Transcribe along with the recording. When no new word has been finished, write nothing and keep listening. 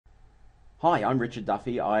Hi, I'm Richard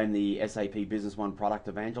Duffy. I'm the SAP Business One Product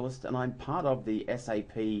Evangelist, and I'm part of the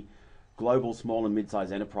SAP Global Small and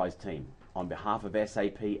Mid-Sized Enterprise team. On behalf of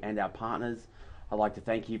SAP and our partners, I'd like to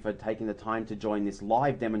thank you for taking the time to join this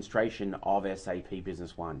live demonstration of SAP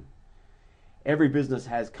Business One. Every business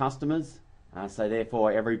has customers, so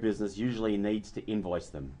therefore every business usually needs to invoice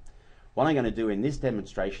them. What I'm going to do in this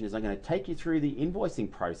demonstration is I'm going to take you through the invoicing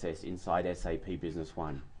process inside SAP Business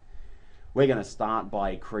One. We're going to start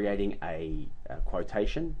by creating a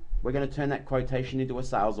quotation. We're going to turn that quotation into a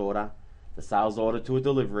sales order, the sales order to a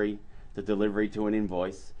delivery, the delivery to an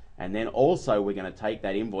invoice, and then also we're going to take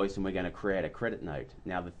that invoice and we're going to create a credit note.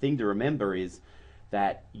 Now the thing to remember is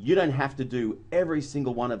that you don't have to do every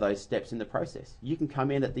single one of those steps in the process. You can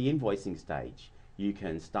come in at the invoicing stage. You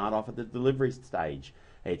can start off at the delivery stage.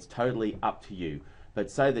 It's totally up to you. But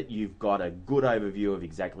so that you've got a good overview of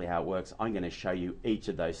exactly how it works, I'm going to show you each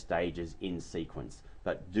of those stages in sequence.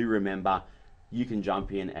 But do remember, you can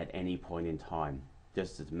jump in at any point in time,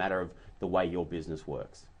 just as a matter of the way your business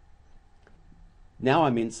works. Now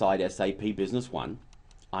I'm inside SAP Business One.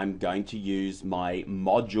 I'm going to use my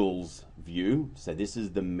modules view. So this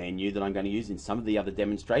is the menu that I'm going to use. In some of the other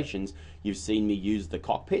demonstrations, you've seen me use the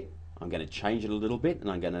cockpit. I'm going to change it a little bit, and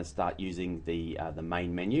I'm going to start using the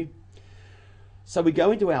main menu. So we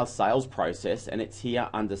go into our sales process, and it's here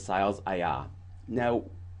under Sales AR. Now,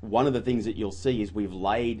 one of the things that you'll see is we've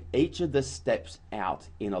laid each of the steps out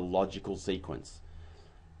in a logical sequence.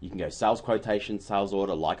 You can go sales quotation, sales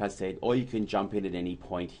order, like I said, or you can jump in at any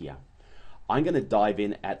point here. I'm going to dive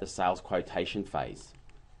in at the sales quotation phase,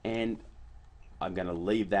 and I'm going to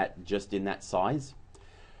leave that just in that size.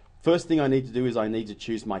 First thing I need to do is I need to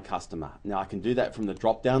choose my customer. Now I can do that from the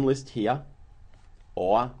drop-down list here,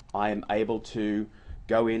 or I am able to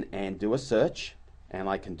go in and do a search, and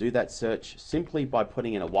I can do that search simply by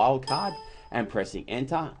putting in a wildcard and pressing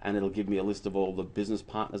enter, and it'll give me a list of all the business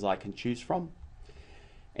partners I can choose from.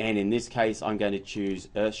 And in this case I'm going to choose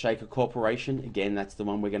Earthshaker Corporation. Again, that's the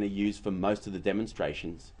one we're going to use for most of the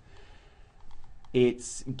demonstrations.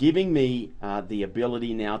 It's giving me the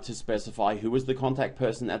ability now to specify who was the contact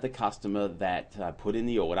person at the customer that put in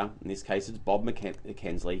the order. In this case it's Bob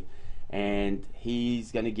McKensley, and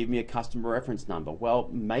he's going to give me a customer reference number. Well,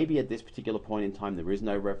 maybe at this particular point in time there is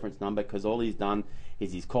no reference number, because all he's done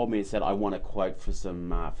is he's called me and said I want a quote for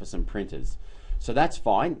some printers. So that's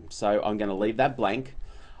fine. So I'm going to leave that blank.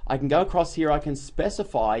 I can go across here, I can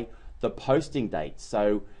specify the posting date.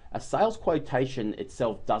 So a sales quotation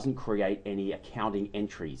itself doesn't create any accounting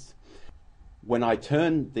entries. When I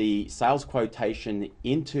turn the sales quotation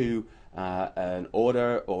into an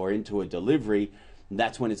order or into a delivery,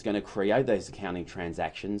 that's when it's going to create those accounting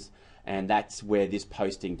transactions, and that's where this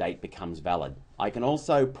posting date becomes valid. I can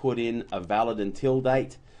also put in a valid until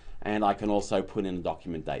date, and I can also put in a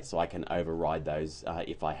document date, so I can override those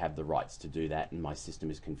if I have the rights to do that and my system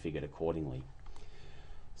is configured accordingly.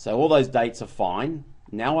 So all those dates are fine.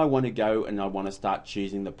 Now I want to go and I want to start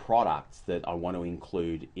choosing the products that I want to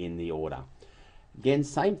include in the order. Again,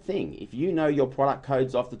 same thing. If you know your product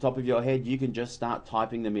codes off the top of your head, you can just start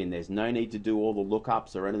typing them in. There's no need to do all the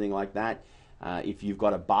lookups or anything like that. If you've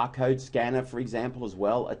got a barcode scanner, for example, as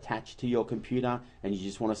well attached to your computer, and you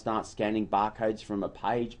just want to start scanning barcodes from a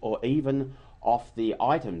page or even off the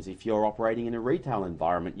items, if you're operating in a retail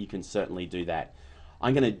environment, you can certainly do that.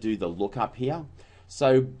 I'm going to do the lookup here.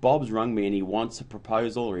 So Bob's rung me and he wants a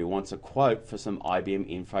proposal, or he wants a quote for some IBM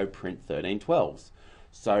Info Print 1312s.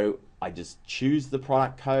 So I just choose the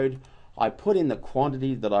product code, I put in the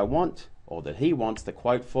quantity that I want, or that he wants the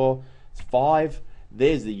quote for. It's 5.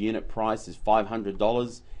 There's the unit price is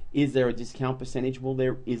 $500. Is there a discount percentage? Well,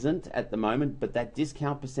 there isn't at the moment, but that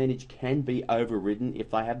discount percentage can be overridden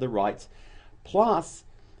if I have the rights. Plus,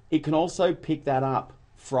 it can also pick that up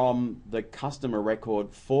from the customer record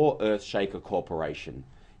for Earthshaker Corporation.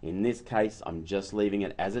 In this case, I'm just leaving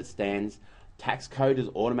it as it stands. Tax code is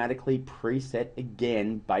automatically preset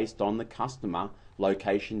again based on the customer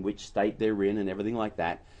location, which state they're in, and everything like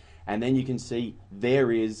that. And then you can see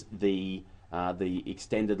there is the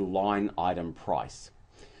extended line item price.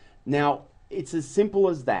 Now, it's as simple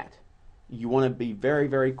as that. You want to be very,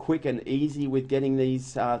 very quick and easy with getting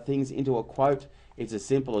these things into a quote. It's as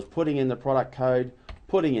simple as putting in the product code,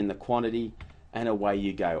 putting in the quantity, and away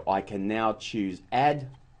you go. I can now choose add,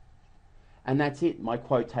 and that's it. My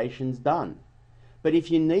quotation's done. But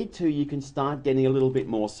if you need to, you can start getting a little bit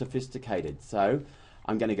more sophisticated. So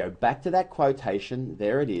I'm going to go back to that quotation.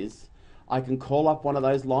 There it is. I can call up one of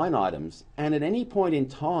those line items, and at any point in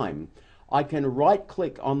time I can right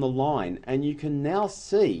click on the line, and you can now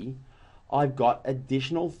see I've got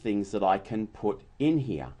additional things that I can put in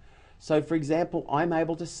here. So for example, I'm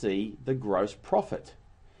able to see the gross profit.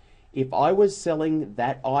 If I was selling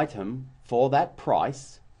that item for that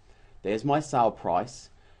price, there's my sale price,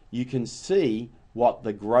 you can see what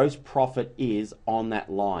the gross profit is on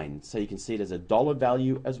that line. So you can see it as a dollar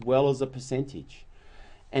value as well as a percentage.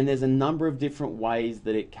 And there's a number of different ways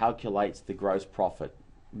that it calculates the gross profit,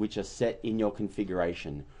 which are set in your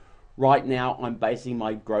configuration. Right now, I'm basing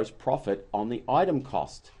my gross profit on the item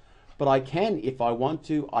cost. But I can, if I want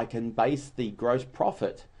to, I can base the gross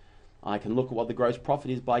profit. I can look at what the gross profit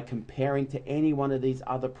is by comparing to any one of these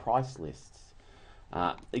other price lists.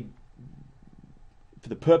 For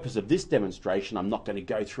the purpose of this demonstration, I'm not going to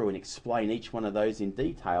go through and explain each one of those in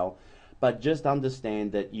detail, but just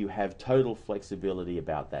understand that you have total flexibility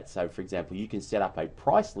about that. So for example, you can set up a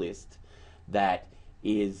price list that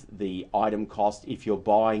is the item cost if you're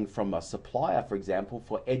buying from a supplier, for example,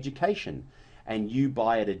 for education, and you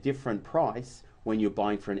buy at a different price when you're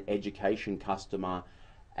buying for an education customer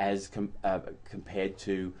as compared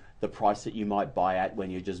to the price that you might buy at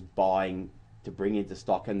when you're just buying to bring into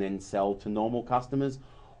stock and then sell to normal customers.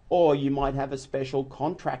 Or you might have a special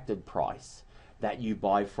contracted price that you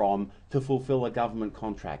buy from to fulfill a government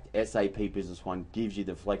contract. SAP Business One gives you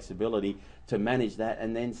the flexibility to manage that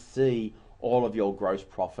and then see all of your gross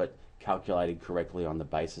profit calculated correctly on the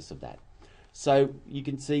basis of that. So you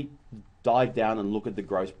can see, dive down and look at the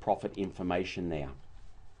gross profit information there.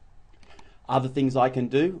 Other things I can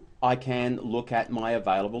do, I can look at my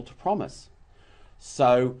available to promise.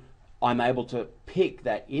 So I'm able to pick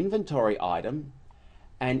that inventory item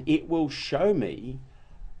and it will show me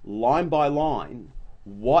line by line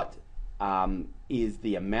what is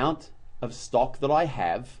the amount of stock that I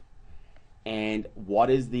have and what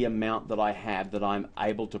is the amount that I have that I'm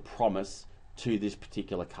able to promise to this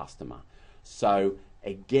particular customer. So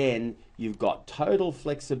again, you've got total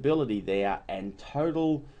flexibility there and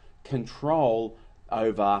total control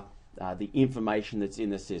over the information that's in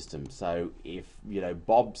the system. So if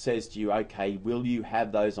Bob says to you, okay, will you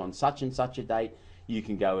have those on such and such a date, you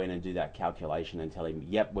can go in and do that calculation and tell him,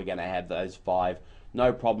 yep, we're going to have those 5,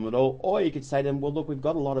 no problem at all. Or you could say to them, well, look, we've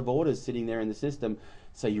got a lot of orders sitting there in the system,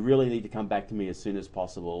 so you really need to come back to me as soon as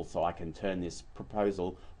possible so I can turn this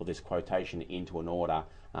proposal or this quotation into an order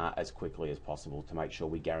as quickly as possible to make sure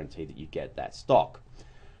we guarantee that you get that stock.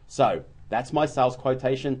 So that's my sales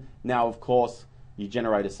quotation. Now, of course, you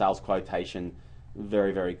generate a sales quotation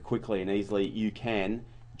very, very quickly and easily. You can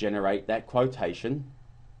generate that quotation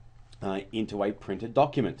into a printed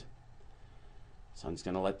document. So I'm just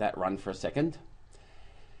going to let that run for a second.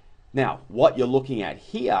 Now, what you're looking at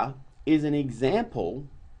here is an example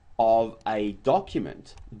of a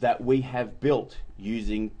document that we have built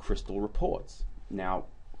using Crystal Reports. Now,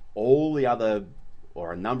 all the other,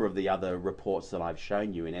 or a number of the other reports that I've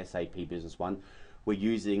shown you in SAP Business One, we're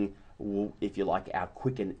using, if you like, our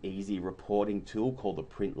quick and easy reporting tool called the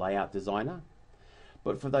Print Layout Designer.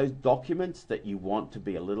 But for those documents that you want to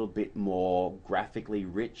be a little bit more graphically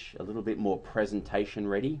rich, a little bit more presentation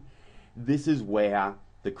ready, this is where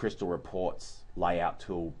the Crystal Reports layout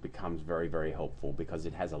tool becomes very, very helpful, because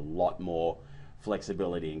it has a lot more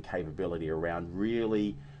flexibility and capability around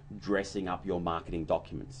really dressing up your marketing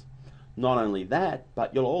documents. Not only that,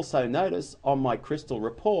 but you'll also notice on my Crystal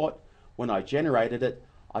report, when I generated it,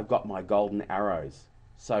 I've got my golden arrows.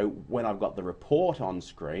 So when I've got the report on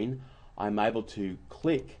screen, I'm able to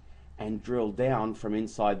click and drill down from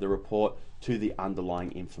inside the report to the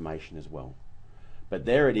underlying information as well. But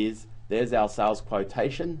there it is, there's our sales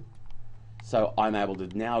quotation. So I'm able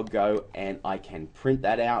to now go and I can print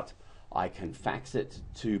that out, I can fax it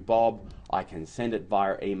to Bob, I can send it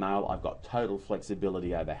via email. I've got total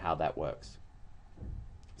flexibility over how that works.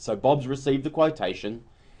 So Bob's received the quotation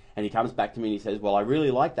and he comes back to me and he says, well, I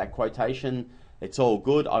really like that quotation, it's all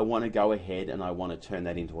good, I want to go ahead and I want to turn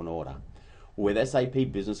that into an order. With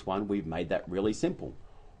SAP Business One, we've made that really simple.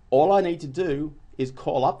 All I need to do is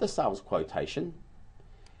call up the sales quotation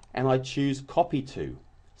and I choose copy to.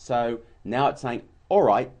 So now it's saying, all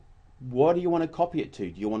right, what do you want to copy it to?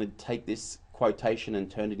 Do you want to take this quotation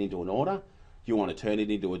and turn it into an order? Do you want to turn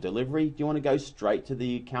it into a delivery? Do you want to go straight to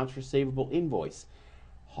the accounts receivable invoice?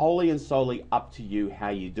 Wholly and solely up to you how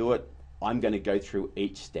you do it. I'm going to go through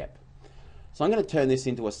each step. So I'm going to turn this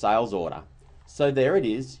into a sales order. So there it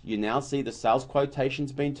is. You now see the sales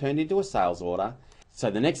quotation's been turned into a sales order. So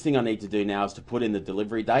the next thing I need to do now is to put in the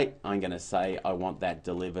delivery date. I'm going to say I want that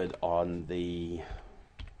delivered on the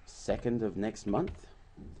 2nd of next month.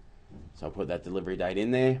 So I'll put that delivery date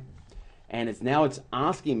in there. And it's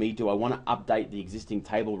asking me, do I want to update the existing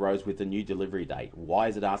table rows with the new delivery date? Why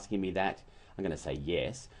is it asking me that? I'm going to say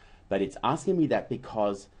yes. But it's asking me that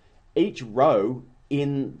because each row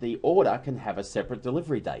in the order can have a separate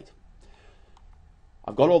delivery date.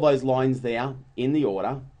 I've got all those lines there in the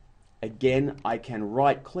order. Again, I can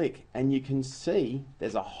right click and you can see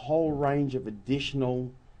there's a whole range of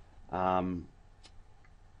additional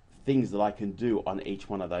things that I can do on each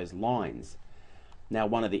one of those lines. Now,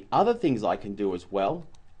 one of the other things I can do as well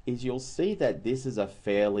is you'll see that this is a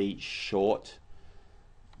fairly short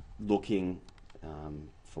looking,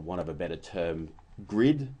 for want of a better term,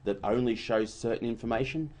 grid that only shows certain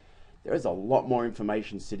information. There is a lot more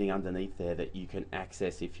information sitting underneath there that you can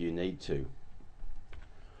access if you need to.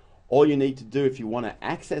 All you need to do if you want to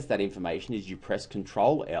access that information is you press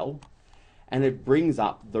Control L and it brings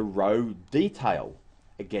up the row detail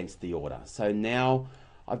against the order. So now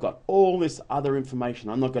I've got all this other information.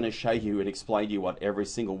 I'm not going to show you and explain to you what every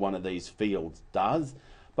single one of these fields does,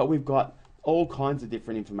 but we've got all kinds of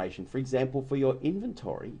different information. For example, for your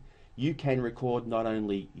inventory, you can record not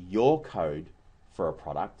only your code for a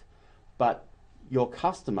product, but your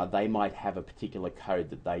customer, they might have a particular code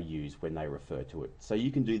that they use when they refer to it. So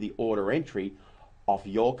you can do the order entry off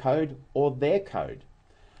your code or their code.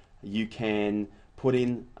 You can put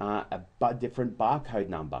in a different barcode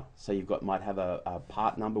number. So you've got, might have a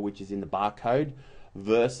part number which is in the barcode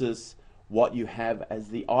versus what you have as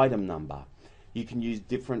the item number. You can use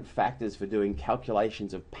different factors for doing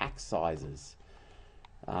calculations of pack sizes.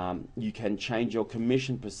 You can change your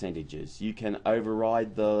commission percentages. You can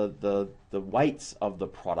override the weights of the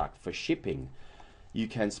product for shipping. You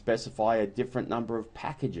can specify a different number of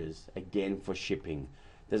packages, again for shipping.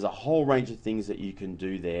 There's a whole range of things that you can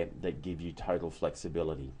do there that give you total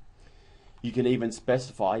flexibility. You can even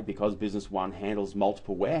specify, because Business One handles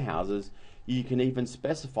multiple warehouses, you can even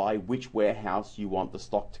specify which warehouse you want the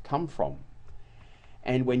stock to come from.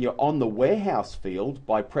 And when you're on the warehouse field,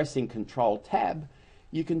 by pressing Control Tab,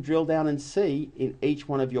 you can drill down and see in each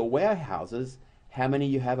one of your warehouses how many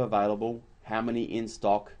you have available, how many in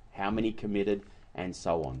stock, how many committed, and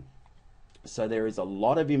so on. So there is a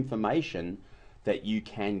lot of information that you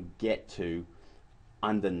can get to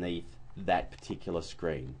underneath that particular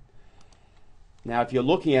screen. Now, if you're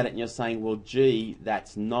looking at it and you're saying, well, gee,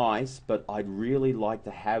 that's nice, but I'd really like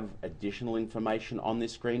to have additional information on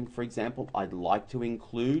this screen. For example, I'd like to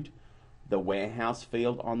include the warehouse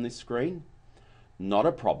field on this screen. Not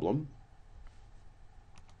a problem.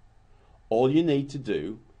 All you need to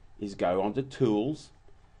do is go onto Tools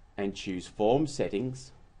and choose Form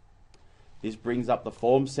Settings. This brings up the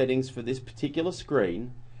form settings for this particular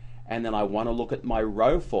screen, and then I want to look at my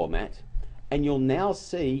row format, and you'll now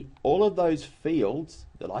see all of those fields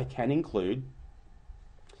that I can include.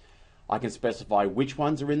 I can specify which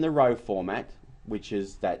ones are in the row format, which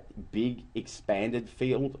is that big expanded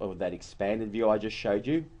field, or that expanded view I just showed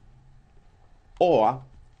you. Or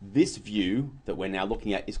this view that we're now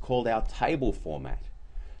looking at is called our table format.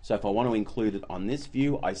 So if I want to include it on this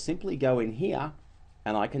view, I simply go in here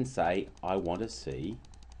and I can say I want to see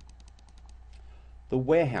the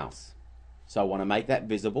warehouse. So I want to make that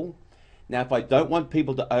visible. Now if I don't want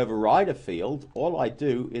people to override a field, all I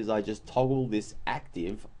do is I just toggle this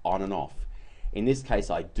active on and off. In this case,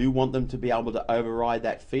 I do want them to be able to override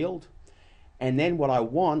that field. And then what I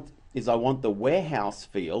want is I want the warehouse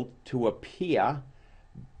field to appear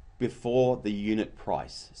before the unit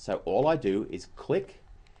price. So all I do is click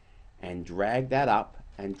and drag that up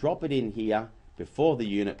and drop it in here before the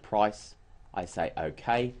unit price. I say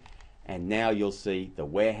OK, and now you'll see the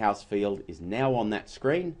warehouse field is now on that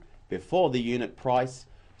screen before the unit price.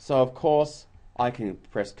 So of course I can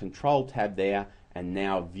press Control Tab there and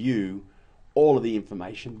now view all of the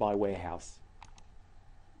information by warehouse.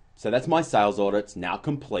 So that's my sales order. It's now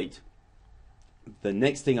complete. The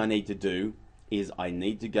next thing I need to do is I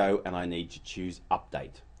need to go and I need to choose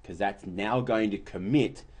Update, because that's now going to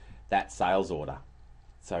commit that sales order.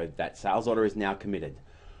 So that sales order is now committed.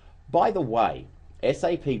 By the way,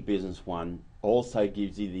 SAP Business One also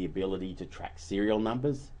gives you the ability to track serial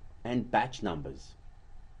numbers and batch numbers.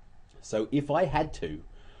 So if I had to,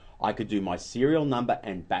 I could do my serial number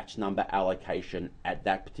and batch number allocation at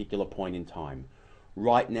that particular point in time.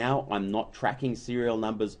 Right now, I'm not tracking serial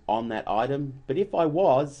numbers on that item, but if I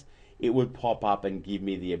was, it would pop up and give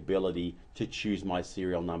me the ability to choose my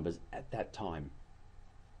serial numbers at that time.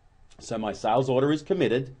 So my sales order is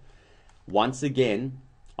committed. Once again,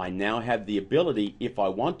 I now have the ability, if I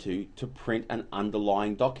want to print an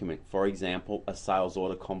underlying document. For example, a sales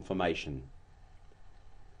order confirmation.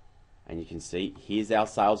 And you can see, here's our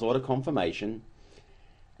sales order confirmation.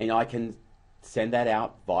 And I can send that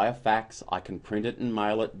out via fax. I can print it and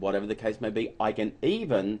mail it, whatever the case may be. I can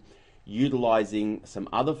even, utilizing some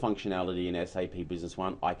other functionality in SAP Business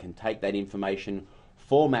One, I can take that information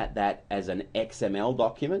format that as an XML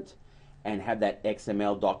document, and have that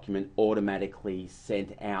XML document automatically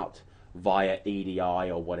sent out via EDI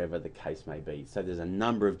or whatever the case may be. So there's a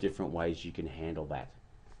number of different ways you can handle that.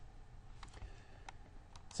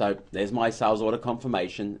 So there's my sales order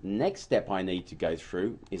confirmation. Next step I need to go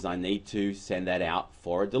through is I need to send that out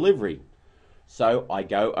for a delivery. So I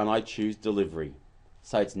go and I choose delivery.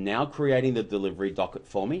 So it's now creating the delivery docket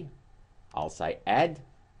for me. I'll say add.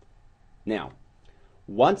 Now,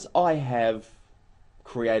 once I have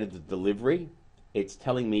created the delivery, it's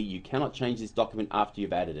telling me you cannot change this document after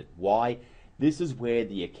you've added it. Why? This is where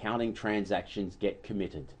the accounting transactions get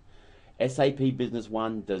committed. SAP Business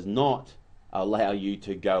One does not allow you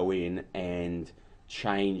to go in and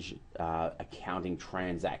change accounting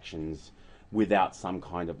transactions without some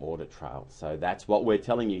kind of audit trail. So that's what we're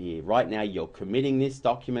telling you here. Right now you're committing this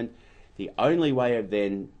document. The only way of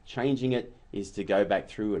then changing it is to go back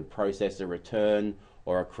through and process a return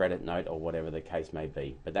or a credit note or whatever the case may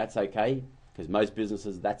be. But that's okay, because most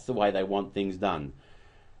businesses, that's the way they want things done.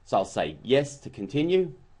 So I'll say yes to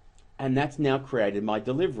continue, and that's now created my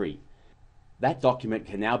delivery. That document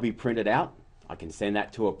can now be printed out. I can send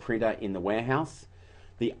that to a printer in the warehouse.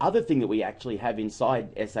 The other thing that we actually have inside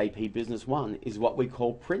SAP Business One is what we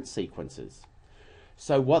call print sequences.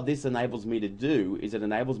 So what this enables me to do is it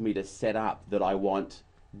enables me to set up that I want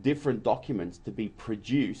different documents to be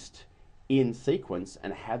produced in sequence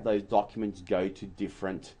and have those documents go to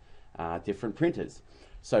different printers.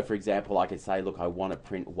 So for example, I could say, look, I want to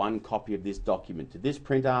print one copy of this document to this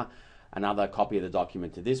printer, another copy of the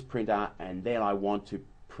document to this printer, and then I want to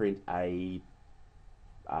print a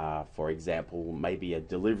for example, maybe a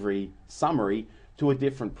delivery summary to a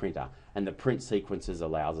different printer, and the print sequences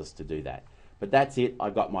allows us to do that. But that's it,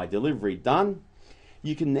 I got my delivery done.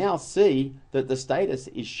 You can now see that the status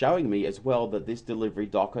is showing me as well that this delivery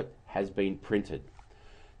docket has been printed.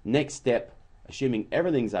 Next step, assuming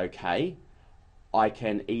everything's okay, I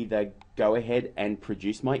can either go ahead and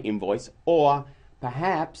produce my invoice, or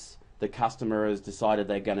perhaps the customer has decided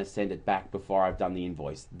they're going to send it back before I've done the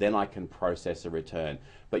invoice. Then I can process a return.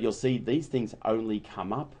 But you'll see these things only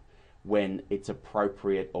come up when it's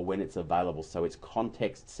appropriate or when it's available. So it's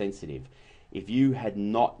context sensitive. If you had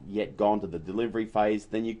not yet gone to the delivery phase,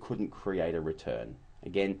 then you couldn't create a return.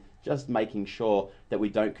 Again, just making sure that we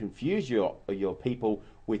don't confuse your people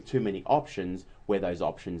with too many options where those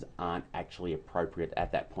options aren't actually appropriate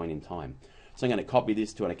at that point in time. So I'm going to copy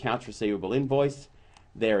this to an accounts receivable invoice.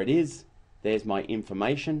 There it is. There's my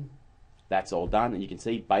information. That's all done. And you can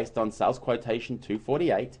see based on sales quotation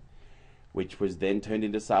 248, which was then turned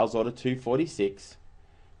into sales order 246,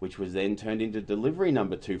 which was then turned into delivery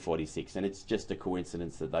number 246. And it's just a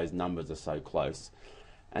coincidence that those numbers are so close.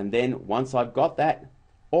 And then once I've got that,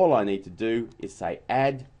 all I need to do is say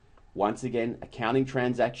add. Once again, accounting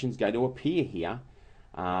transactions going to appear here,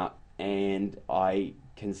 and I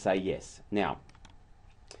can say yes. Now,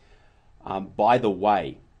 by the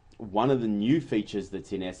way, one of the new features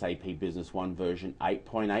that's in SAP Business One version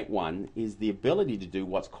 8.81 is the ability to do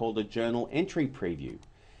what's called a journal entry preview.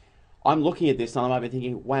 I'm looking at this and I'm over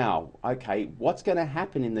thinking, wow, okay, what's going to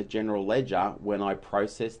happen in the general ledger when I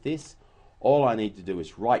process this? All I need to do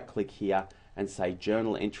is right click here and say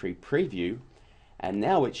journal entry preview, and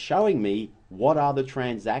now it's showing me what are the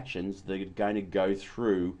transactions that are going to go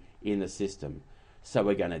through in the system. So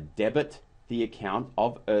we're going to debit the account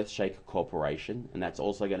of Earthshaker Corporation, and that's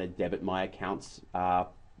also going to debit my accounts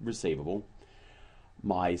receivable.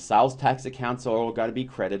 My sales tax accounts are all going to be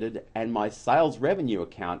credited, and my sales revenue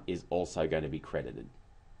account is also going to be credited.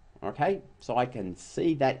 Okay, so I can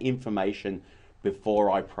see that information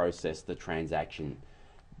before I process the transaction.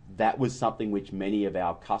 That was something which many of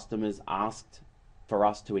our customers asked for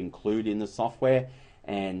us to include in the software,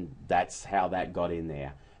 and that's how that got in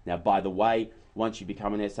there. Now, by the way, once you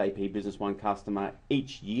become an SAP Business One customer,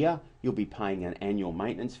 each year you'll be paying an annual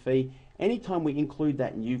maintenance fee. Anytime we include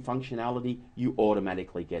that new functionality, you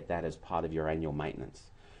automatically get that as part of your annual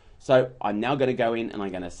maintenance. So I'm now going to go in and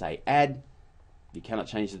I'm going to say add. You cannot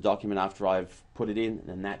change the document after I've put it in,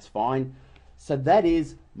 and that's fine. So that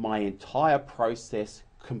is my entire process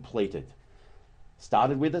completed.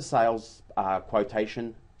 Started with a sales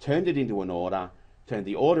quotation, turned it into an order, turned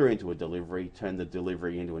the order into a delivery, turned the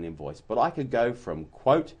delivery into an invoice. But I could go from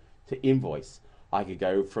quote to invoice. I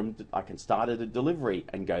can start at a delivery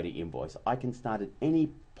and go to invoice. I can start at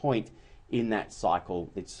any point in that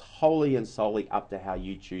cycle. It's wholly and solely up to how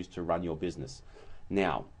you choose to run your business.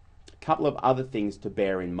 Now, a couple of other things to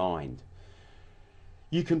bear in mind.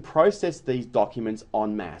 You can process these documents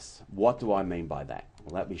en masse. What do I mean by that?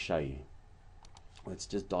 Well, let me show you. Let's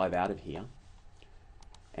just dive out of here.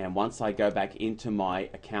 And once I go back into my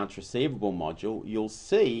accounts receivable module, you'll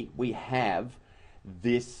see we have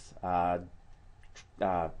this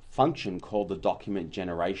function called the document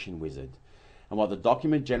generation wizard. And what the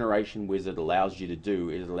document generation wizard allows you to do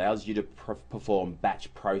is it allows you to perform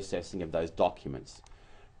batch processing of those documents.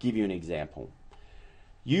 Give you an example.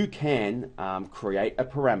 You can create a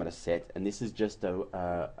parameter set, and this is just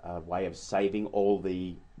a way of saving all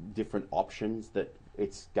the different options that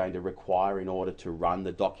it's going to require in order to run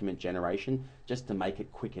the document generation, just to make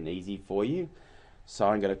it quick and easy for you. So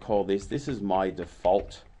I'm going to call this is my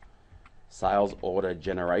default sales order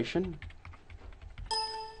generation.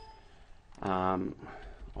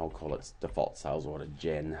 I'll call it default sales order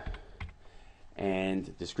gen.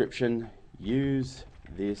 And description, use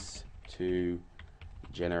this to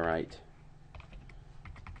generate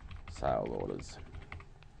sales orders.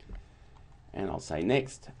 And I'll say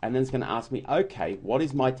next, and then it's going to ask me, okay, what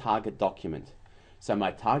is my target document? So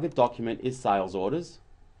my target document is sales orders,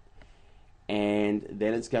 and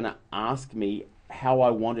then it's going to ask me how I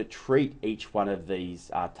want to treat each one of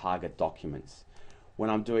these target documents. When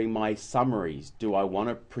I'm doing my summaries, do I want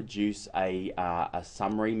to produce a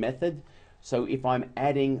summary method? So if I'm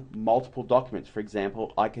adding multiple documents, for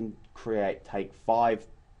example, I can take 5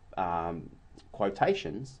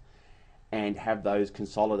 quotations and have those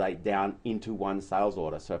consolidate down into one sales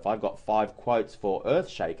order. So if I've got 5 quotes for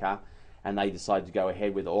Earthshaker and they decide to go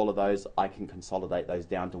ahead with all of those, I can consolidate those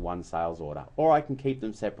down to one sales order. Or I can keep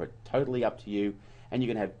them separate, totally up to you. And you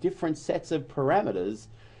can have different sets of parameters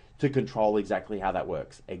to control exactly how that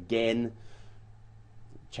works. Again,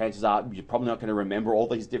 chances are you're probably not going to remember all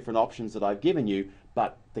these different options that I've given you,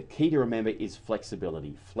 but the key to remember is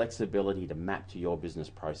flexibility. Flexibility to map to your business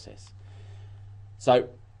process. So,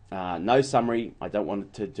 no summary, I don't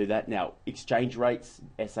want to do that. Now, exchange rates,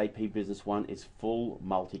 SAP Business One is full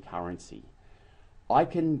multi-currency. I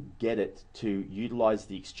can get it to utilize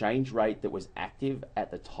the exchange rate that was active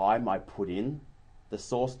at the time I put in the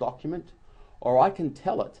source document, or I can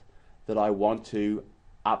tell it that I want to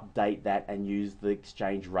update that and use the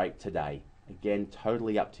exchange rate today. Again,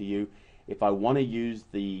 totally up to you. If I want to use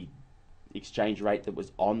the exchange rate that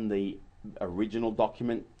was on the original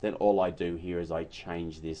document, then all I do here is I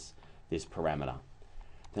change this parameter.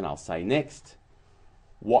 Then I'll say next.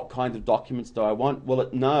 What kind of documents do I want? Well,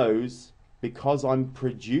 it knows, because I'm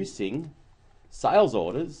producing sales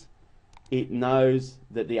orders, it knows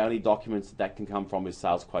that the only documents that can come from is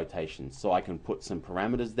sales quotations. So I can put some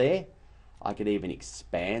parameters there. I could even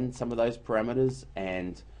expand some of those parameters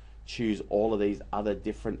and choose all of these other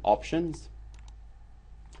different options.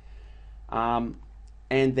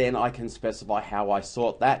 And then I can specify how I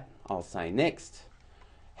sort that. I'll say next.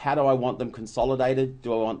 How do I want them consolidated?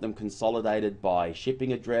 Do I want them consolidated by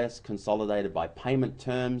shipping address, consolidated by payment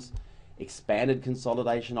terms, expanded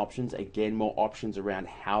consolidation options? Again, more options around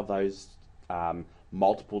how those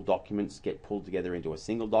multiple documents get pulled together into a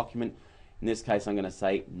single document. In this case, I'm going to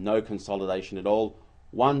say no consolidation at all.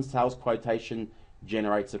 One sales quotation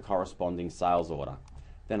generates a corresponding sales order.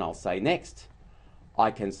 Then I'll say next. I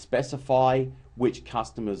can specify which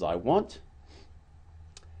customers I want.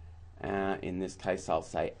 In this case, I'll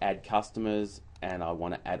say add customers, and I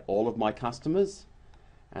want to add all of my customers.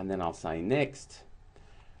 And then I'll say next.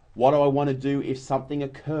 What do I want to do if something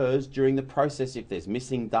occurs during the process? If there's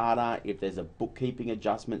missing data, if there's a bookkeeping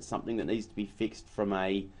adjustment, something that needs to be fixed from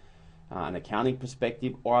an accounting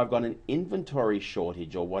perspective, or I've got an inventory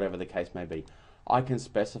shortage, or whatever the case may be, I can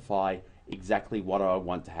specify exactly what I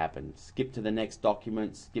want to happen. Skip to the next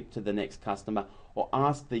document, skip to the next customer, or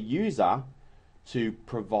ask the user to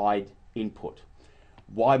provide input.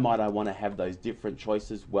 Why might I want to have those different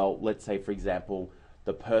choices? Well, let's say, for example,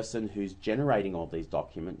 the person who's generating all these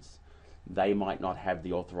documents, they might not have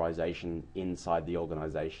the authorization inside the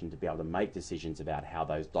organization to be able to make decisions about how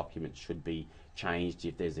those documents should be changed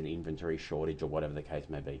if there's an inventory shortage or whatever the case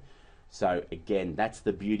may be. So again, that's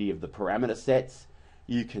the beauty of the parameter sets.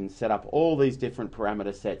 You can set up all these different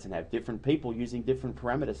parameter sets and have different people using different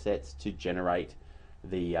parameter sets to generate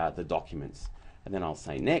the documents. And then I'll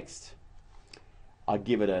say next. I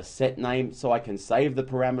give it a set name so I can save the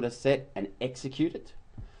parameter set and execute it.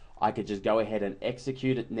 I could just go ahead and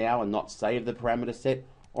execute it now and not save the parameter set,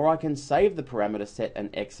 or I can save the parameter set and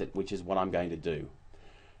exit, which is what I'm going to do.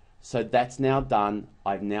 So that's now done.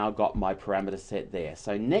 I've now got my parameter set there.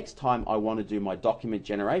 So next time I want to do my document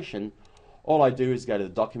generation, all I do is go to the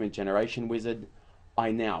document generation wizard.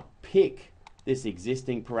 I now pick this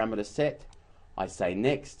existing parameter set. I say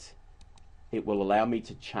next. It will allow me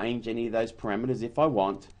to change any of those parameters if I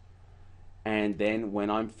want. And then when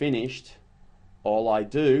I'm finished, all I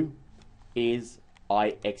do is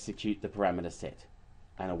I execute the parameter set.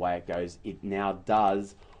 and away it goes. It now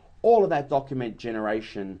does all of that document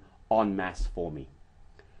generation en masse for me.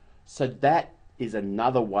 So that is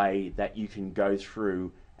another way that you can go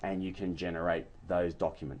through and you can generate those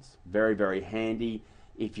documents. Very, very handy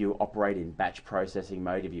if you operate in batch processing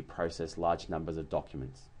mode, if you process large numbers of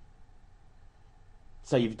documents.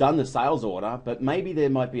 So you've done the sales order, but maybe there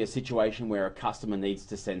might be a situation where a customer needs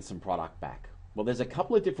to send some product back. Well, there's a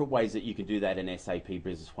couple of different ways that you can do that in SAP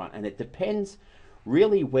Business One, and it depends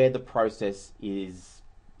really where the process is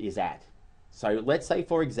at. So let's say,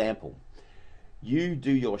 for example, you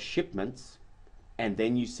do your shipments and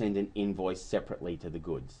then you send an invoice separately to the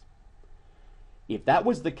goods. If that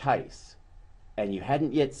was the case, and you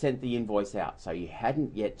hadn't yet sent the invoice out, so you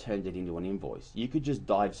hadn't yet turned it into an invoice, you could just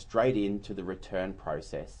dive straight into the return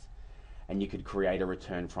process and you could create a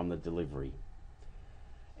return from the delivery.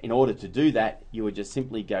 In order to do that, you would just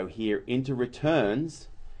simply go here into returns,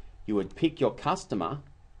 you would pick your customer,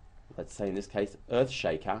 let's say in this case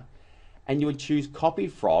Earthshaker, and you would choose copy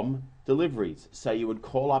from deliveries. So you would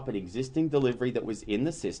call up an existing delivery that was in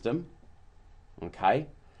the system, okay,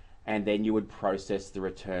 and then you would process the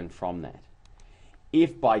return from that.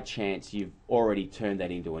 If by chance you've already turned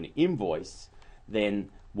that into an invoice, then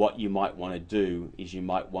what you might want to do is you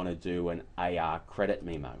might want to do an AR credit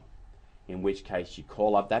memo, in which case you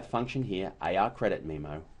call up that function here, AR credit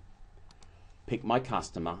memo, pick my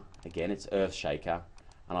customer, again it's Earthshaker,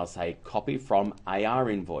 and I'll say copy from AR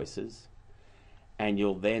invoices, and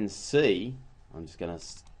you'll then see, I'm just going to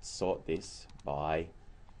sort this by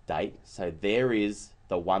date, so there is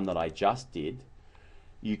the one that I just did.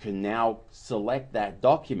 You can now select that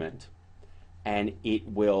document and it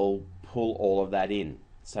will pull all of that in.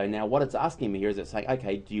 So now what it's asking me here is it's saying,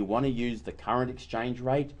 okay, do you want to use the current exchange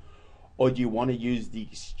rate or do you want to use the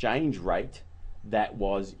exchange rate that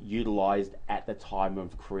was utilized at the time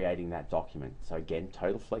of creating that document? So again,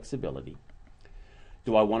 total flexibility.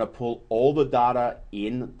 Do I want to pull all the data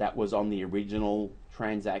in that was on the original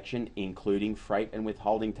transaction, including freight and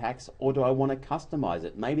withholding tax, or do I want to customize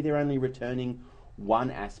it? Maybe they're only returning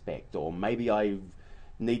one aspect, or maybe I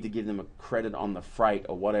need to give them a credit on the freight,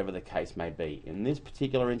 or whatever the case may be. In this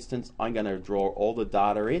particular instance, I'm going to draw all the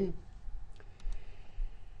data in,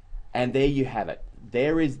 and there you have it.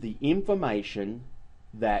 There is the information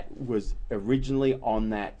that was originally on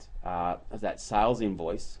that sales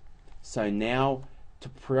invoice. So now to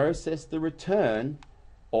process the return,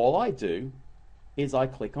 all I do is I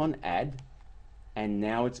click on add, and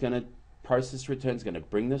now it's going to process return. It's going to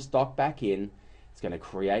bring the stock back in. It's going to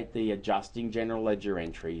create the adjusting general ledger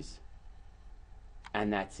entries,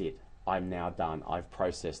 and that's it. I'm now done. I've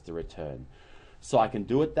processed the return. So I can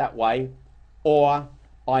do it that way, or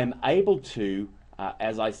I'm able to,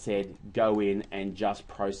 as I said, go in and just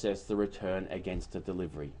process the return against a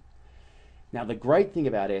delivery. Now the great thing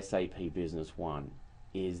about SAP Business One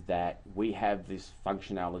is that we have this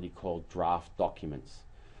functionality called draft documents.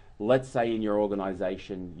 Let's say in your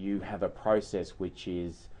organization you have a process which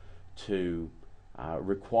is to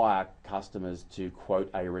require customers to quote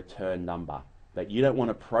a return number, but you don't want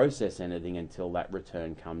to process anything until that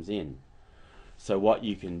return comes in. So what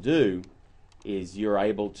you can do is you're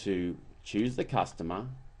able to choose the customer,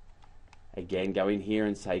 again go in here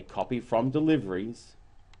and say copy from deliveries,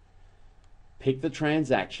 pick the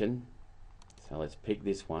transaction, so let's pick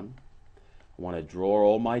this one. I want to draw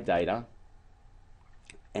all my data,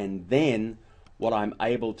 and then what I'm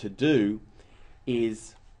able to do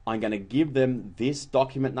is I'm going to give them this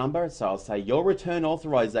document number. So I'll say your return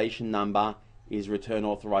authorization number is return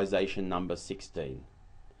authorization number 16.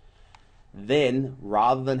 Then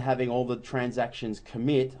rather than having all the transactions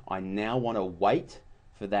commit, I now want to wait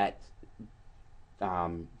for that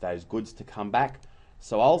those goods to come back.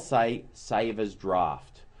 So I'll say save as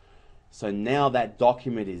draft. So now that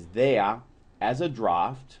document is there as a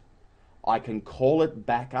draft. I can call it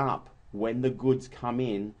back up when the goods come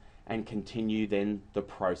in and continue then the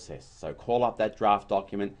process. So call up that draft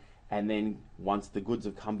document, and then once the goods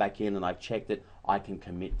have come back in and I've checked it, I can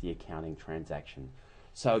commit the accounting transaction.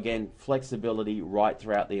 So again, flexibility right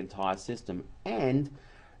throughout the entire system, and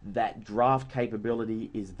that draft capability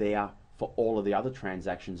is there for all of the other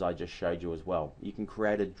transactions I just showed you as well. You can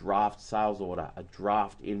create a draft sales order, a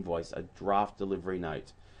draft invoice, a draft delivery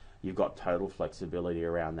note. You've got total flexibility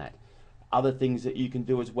around that. Other things that you can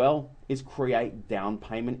do as well is create down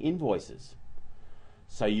payment invoices.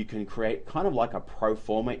 So you can create kind of like a pro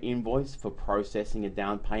forma invoice for processing a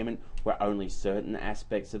down payment where only certain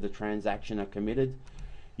aspects of the transaction are committed.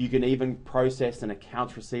 You can even process an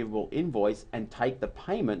accounts receivable invoice and take the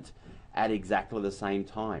payment at exactly the same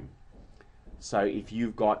time. So if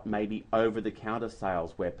you've got maybe over-the-counter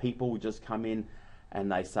sales where people just come in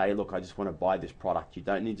and they say, look, I just want to buy this product. You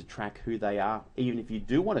don't need to track who they are. Even if you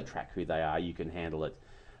do want to track who they are, you can handle it.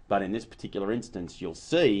 But in this particular instance, you'll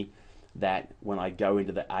see that when I go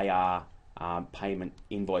into the AR payment,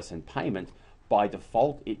 invoice and payment, by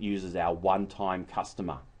default, it uses our one-time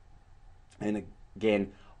customer. And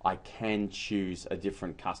again, I can choose a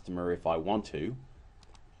different customer if I want to.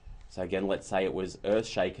 So again, let's say it was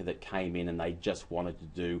Earthshaker that came in and they just wanted to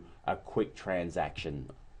do a quick transaction.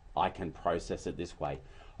 I can process it this way.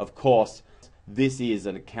 Of course, this is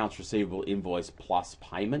an accounts receivable invoice plus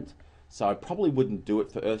payment. So I probably wouldn't do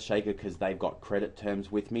it for Earthshaker because they've got credit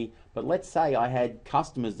terms with me. But let's say I had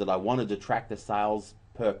customers that I wanted to track the sales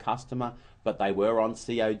per customer, but they were on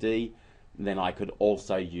COD, then I could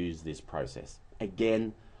also use this process.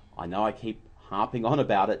 Again, I know I keep harping on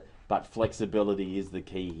about it, but flexibility is the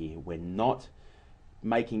key here. We're not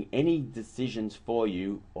making any decisions for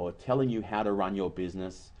you or telling you how to run your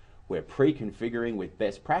business. We're pre-configuring with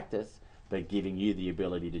best practice, but giving you the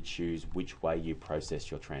ability to choose which way you process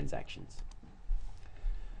your transactions.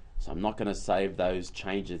 So I'm not going to save those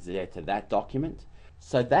changes there to that document.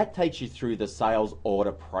 So that takes you through the sales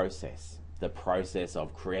order process, the process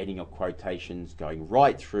of creating your quotations, going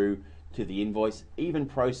right through to the invoice, even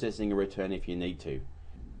processing a return if you need to.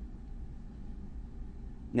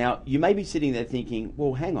 Now, you may be sitting there thinking,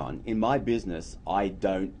 well, hang on, in my business, I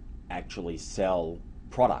don't actually sell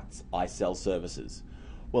products, I sell services.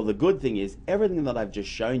 Well, the good thing is everything that I've just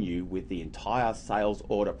shown you with the entire sales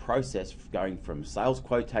order process, going from sales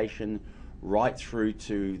quotation right through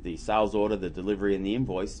to the sales order, the delivery and the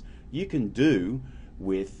invoice, you can do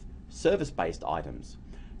with service-based items.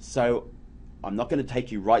 So I'm not going to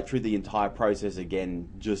take you right through the entire process again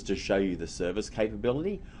just to show you the service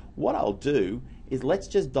capability. What I'll do is let's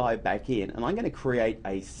just dive back in, and I'm going to create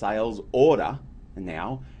a sales order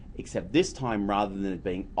now, except this time rather than it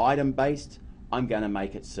being item-based, I'm going to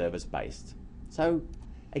make it service-based. So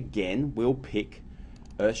again, we'll pick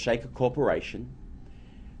Earthshaker Corporation.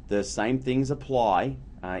 The same things apply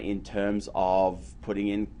in terms of putting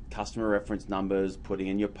in customer reference numbers, putting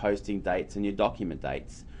in your posting dates and your document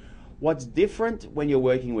dates. What's different when you're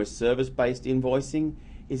working with service-based invoicing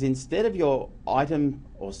is instead of your item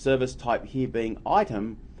or service type here being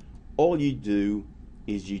item, all you do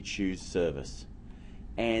is you choose service.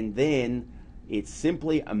 And then it's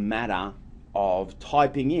simply a matter of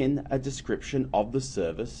typing in a description of the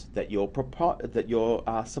service that you're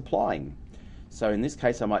supplying. So in this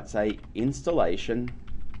case, I might say installation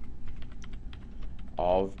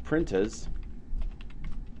of printers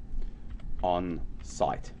on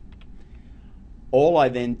site. All I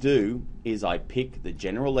then do is I pick the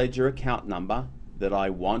general ledger account number that I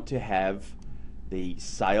want to have the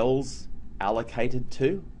sales allocated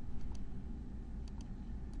to.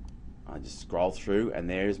 I just scroll through and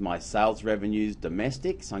there's my sales revenues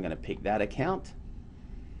domestic, so I'm going to pick that account.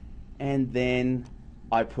 And then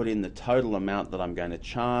I put in the total amount that I'm going to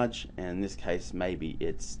charge, and in this case maybe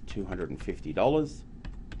it's $250.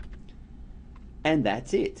 And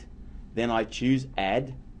that's it. Then I choose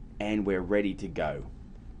add, and we're ready to go.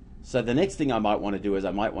 So the next thing I might want to do is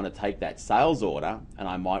I might want to take that sales order and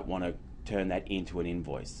I might want to turn that into an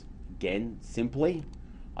invoice. Again, simply,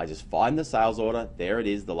 I just find the sales order, there it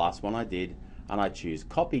is, the last one I did, and I choose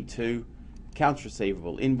copy to, accounts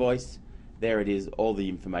receivable invoice, there it is, all the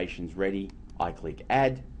information's ready. I click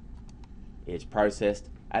add, it's processed,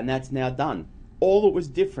 and that's now done. All that was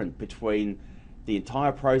different between the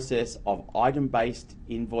entire process of item-based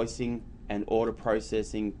invoicing and order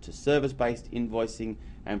processing to service-based invoicing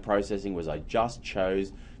and processing was I just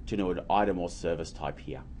chose to do an item or service type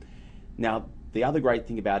here. Now, the other great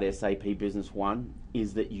thing about SAP Business One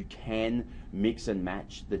is that you can mix and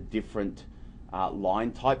match the different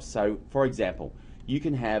line types. So, for example, you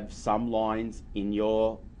can have some lines in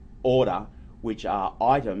your order which are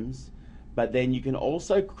items, but then you can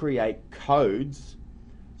also create codes.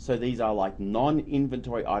 So these are like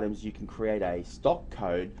non-inventory items. You can create a stock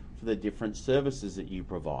code for the different services that you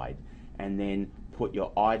provide, and then put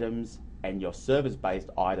your items and your service-based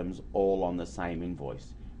items all on the same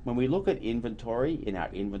invoice. When we look at inventory in our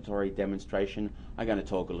inventory demonstration, I'm going to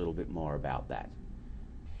talk a little bit more about that.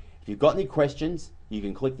 If you've got any questions, you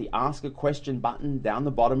can click the Ask a Question button down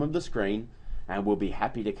the bottom of the screen, and we'll be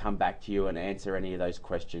happy to come back to you and answer any of those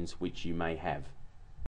questions which you may have.